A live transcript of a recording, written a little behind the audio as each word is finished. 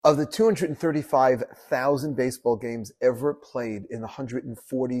Of the 235,000 baseball games ever played in the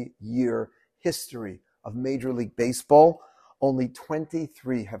 140-year history of Major League Baseball, only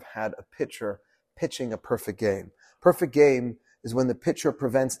 23 have had a pitcher pitching a perfect game. Perfect game is when the pitcher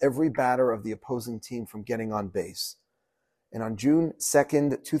prevents every batter of the opposing team from getting on base. And on June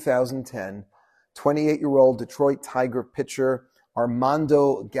 2nd, 2010, 28-year-old Detroit Tiger pitcher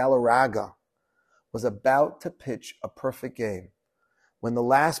Armando Galarraga was about to pitch a perfect game. When the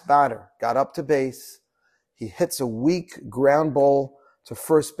last batter got up to base, he hits a weak ground ball to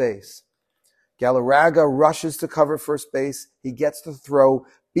first base. Galarraga rushes to cover first base. He gets the throw,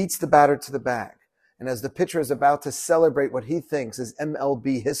 beats the batter to the bag. And as the pitcher is about to celebrate what he thinks is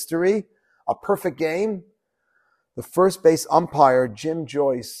MLB history, a perfect game, the first base umpire, Jim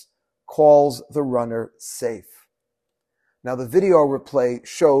Joyce, calls the runner safe. Now, the video replay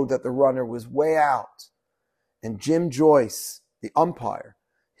showed that the runner was way out, and Jim Joyce, the umpire,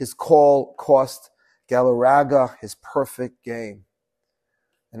 his call cost Galarraga his perfect game.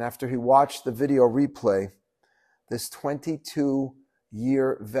 And after he watched the video replay, this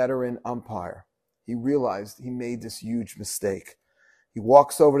 22-year veteran umpire, he realized he made this huge mistake. He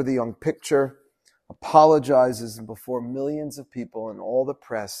walks over to the young pitcher, apologizes, and before millions of people and all the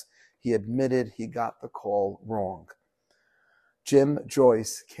press, he admitted he got the call wrong. Jim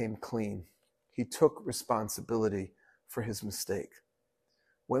Joyce came clean. He took responsibility for his mistake.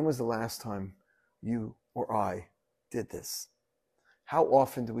 When was the last time you or I did this? How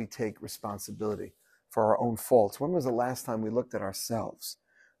often do we take responsibility for our own faults? When was the last time we looked at ourselves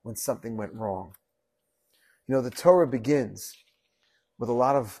when something went wrong? You know, the Torah begins with a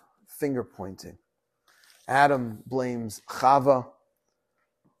lot of finger pointing. Adam blames Chava.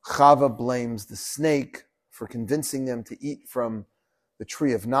 Chava blames the snake for convincing them to eat from the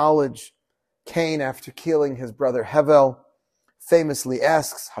tree of knowledge. Cain, after killing his brother Hevel, famously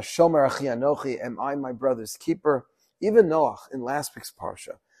asks, Hashomer achi anochi, am I my brother's keeper? Even Noach, in last week's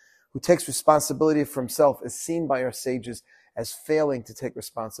Parsha, who takes responsibility for himself, is seen by our sages as failing to take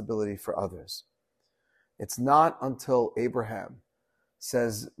responsibility for others. It's not until Abraham,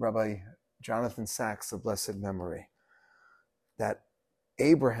 says Rabbi Jonathan Sachs of blessed memory, that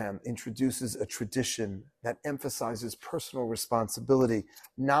Abraham introduces a tradition that emphasizes personal responsibility,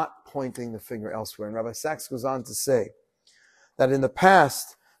 not pointing the finger elsewhere. And Rabbi Sachs goes on to say that in the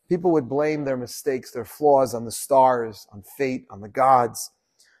past, people would blame their mistakes, their flaws on the stars, on fate, on the gods.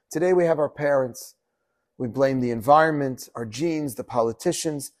 Today we have our parents. We blame the environment, our genes, the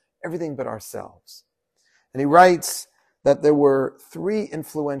politicians, everything but ourselves. And he writes that there were three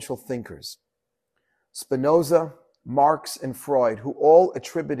influential thinkers, Spinoza, Marx, and Freud, who all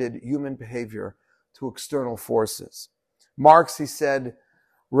attributed human behavior to external forces. Marx, he said,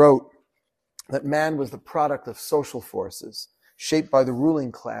 wrote that man was the product of social forces, shaped by the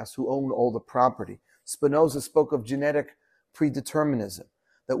ruling class who owned all the property. Spinoza spoke of genetic predeterminism,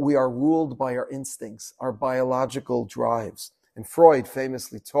 that we are ruled by our instincts, our biological drives. And Freud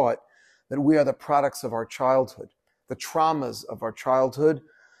famously taught that we are the products of our childhood, the traumas of our childhood,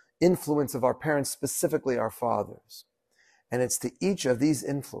 influence of our parents, specifically our fathers. And it's to each of these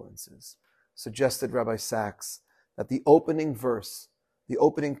influences, suggested Rabbi Sachs, that the opening verse, the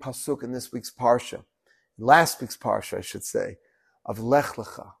opening pasuk in this week's Parsha, last week's Parsha, I should say, of Lech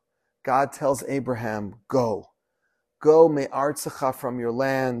Lecha, God tells Abraham, go me'artzecha from your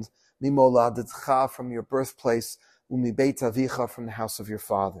land, mimoladetcha from your birthplace, umibeit avicha from the house of your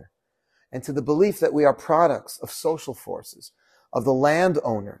father. And to the belief that we are products of social forces, of the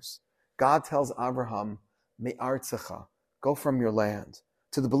landowners, God tells Abraham, me'artzecha, go from your land.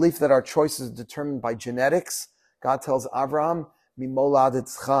 To the belief that our choices are determined by genetics, God tells Abraham,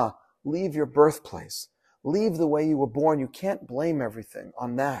 mimoladetcha, leave your birthplace. Leave the way you were born. You can't blame everything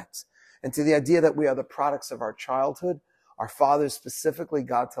on that. And to the idea that we are the products of our childhood, our fathers specifically,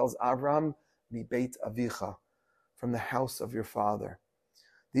 God tells Abraham, mi beit avicha, from the house of your father.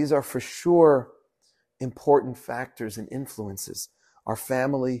 These are for sure important factors and influences. Our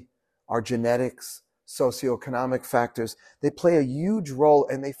family, our genetics, socioeconomic factors, they play a huge role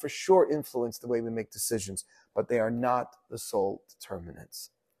and they for sure influence the way we make decisions, but they are not the sole determinants.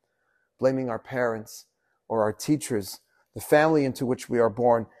 Blaming our parents or our teachers, the family into which we are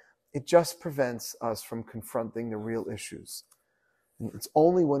born, it just prevents us from confronting the real issues. And it's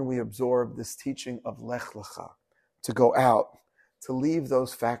only when we absorb this teaching of Lech Lecha, to go out, to leave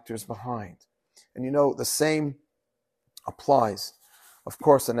those factors behind. And you know, the same applies, of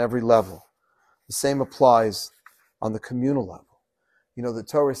course, on every level. The same applies on the communal level. You know, the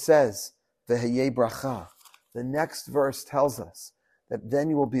Torah says, Veheye bracha. The next verse tells us that then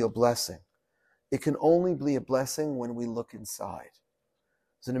you will be a blessing. It can only be a blessing when we look inside.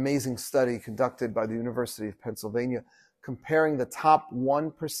 It's an amazing study conducted by the University of Pennsylvania comparing the top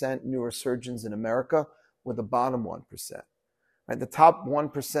 1% neurosurgeons in America with the bottom 1%. Right? The top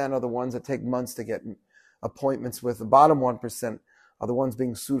 1% are the ones that take months to get appointments with. The bottom 1% are the ones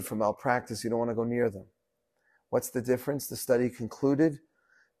being sued for malpractice. You don't want to go near them. What's the difference? The study concluded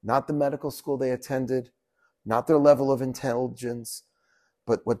not the medical school they attended, not their level of intelligence,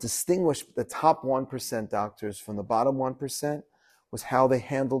 but what distinguished the top 1% doctors from the bottom 1% was how they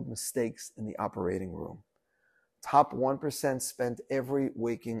handled mistakes in the operating room. Top 1% spent every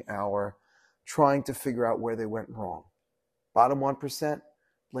waking hour trying to figure out where they went wrong. Bottom 1%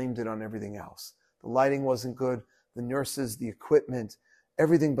 blamed it on everything else. The lighting wasn't good, the nurses, the equipment,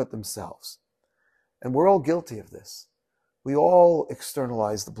 everything but themselves. And we're all guilty of this. We all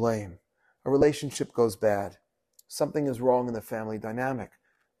externalize the blame. A relationship goes bad. Something is wrong in the family dynamic.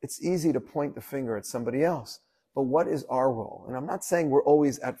 It's easy to point the finger at somebody else. But what is our role? And I'm not saying we're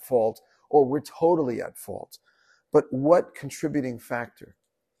always at fault or we're totally at fault. But what contributing factor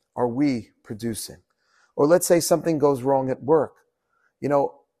are we producing? Or let's say something goes wrong at work. You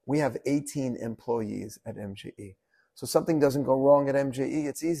know, we have 18 employees at MGE. So something doesn't go wrong at MGE,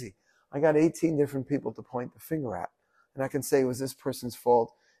 it's easy. I got 18 different people to point the finger at. And I can say it was this person's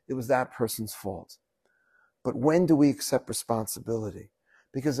fault, it was that person's fault. But when do we accept responsibility?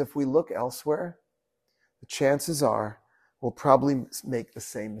 Because if we look elsewhere, the chances are we'll probably make the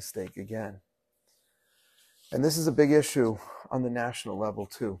same mistake again. And this is a big issue on the national level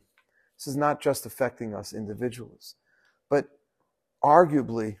too. This is not just affecting us individuals, but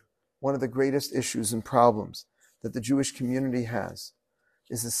arguably one of the greatest issues and problems that the Jewish community has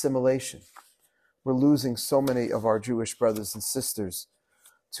is assimilation. We're losing so many of our Jewish brothers and sisters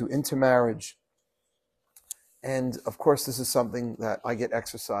to intermarriage. And of course, this is something that I get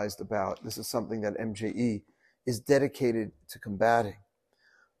exercised about. This is something that MJE is dedicated to combating.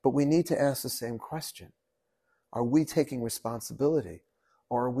 But we need to ask the same question. Are we taking responsibility,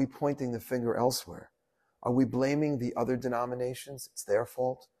 or are we pointing the finger elsewhere? Are we blaming the other denominations? It's their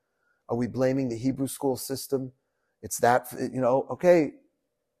fault. Are we blaming the Hebrew school system? It's that, okay,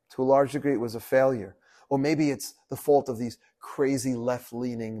 to a large degree, it was a failure. Or maybe it's the fault of these crazy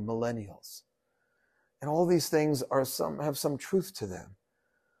left-leaning millennials. And all these things have some truth to them.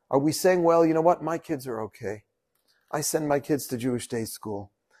 Are we saying, well, you know what, my kids are okay. I send my kids to Jewish day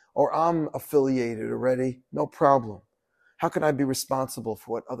school. Or I'm affiliated already, no problem. How can I be responsible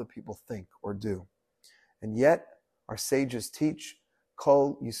for what other people think or do? And yet, our sages teach,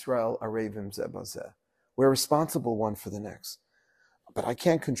 Kol Yisrael Arevim Zeh Bazeh. We're responsible one for the next. But I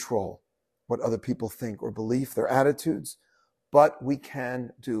can't control what other people think or believe, their attitudes, but we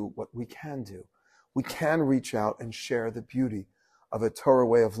can do what we can do. We can reach out and share the beauty of a Torah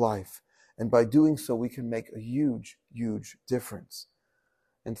way of life. And by doing so, we can make a huge, huge difference.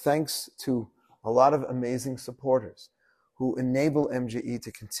 And thanks to a lot of amazing supporters who enable MJE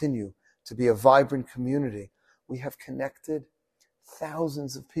to continue to be a vibrant community, we have connected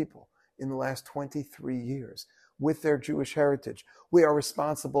thousands of people in the last 23 years with their Jewish heritage. We are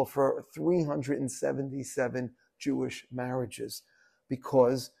responsible for 377 Jewish marriages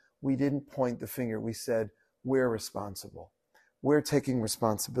because we didn't point the finger. We said, we're responsible. We're taking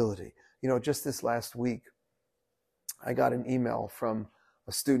responsibility. Just this last week, I got an email from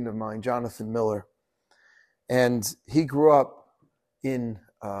a student of mine, Jonathan Miller, and he grew up in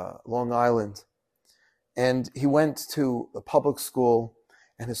Long Island, and he went to a public school,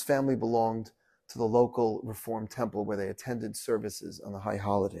 and his family belonged to the local Reform temple where they attended services on the high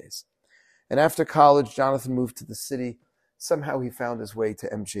holidays. And after college, Jonathan moved to the city. Somehow he found his way to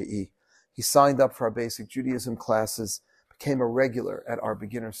MJE. He signed up for our basic Judaism classes, became a regular at our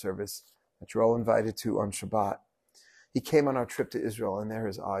beginner service that you're all invited to on Shabbat. He came on our trip to Israel, and there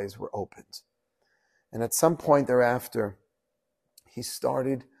his eyes were opened. And at some point thereafter, he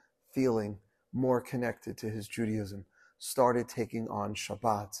started feeling more connected to his Judaism, started taking on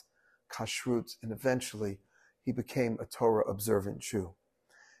Shabbat, Kashrut, and eventually he became a Torah-observant Jew.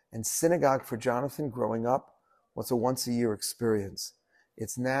 And synagogue for Jonathan growing up was a once-a-year experience.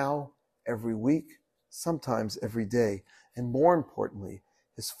 It's now every week, sometimes every day. And more importantly,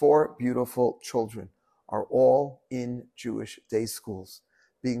 his 4 beautiful children are all in Jewish day schools,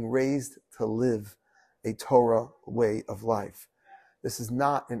 being raised to live a Torah way of life. This is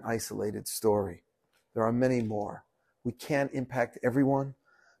not an isolated story. There are many more. We can't impact everyone,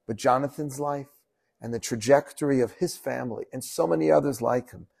 but Jonathan's life and the trajectory of his family and so many others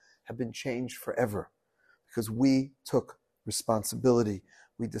like him have been changed forever because we took responsibility.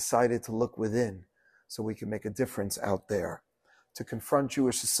 We decided to look within so we can make a difference out there. To confront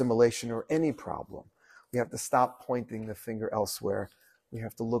Jewish assimilation or any problem, we have to stop pointing the finger elsewhere. We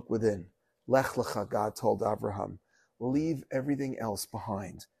have to look within. Lech lecha, God told Abraham, leave everything else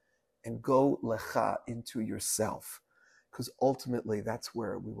behind and go lecha, into yourself, because ultimately that's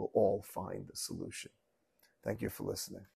where we will all find the solution. Thank you for listening.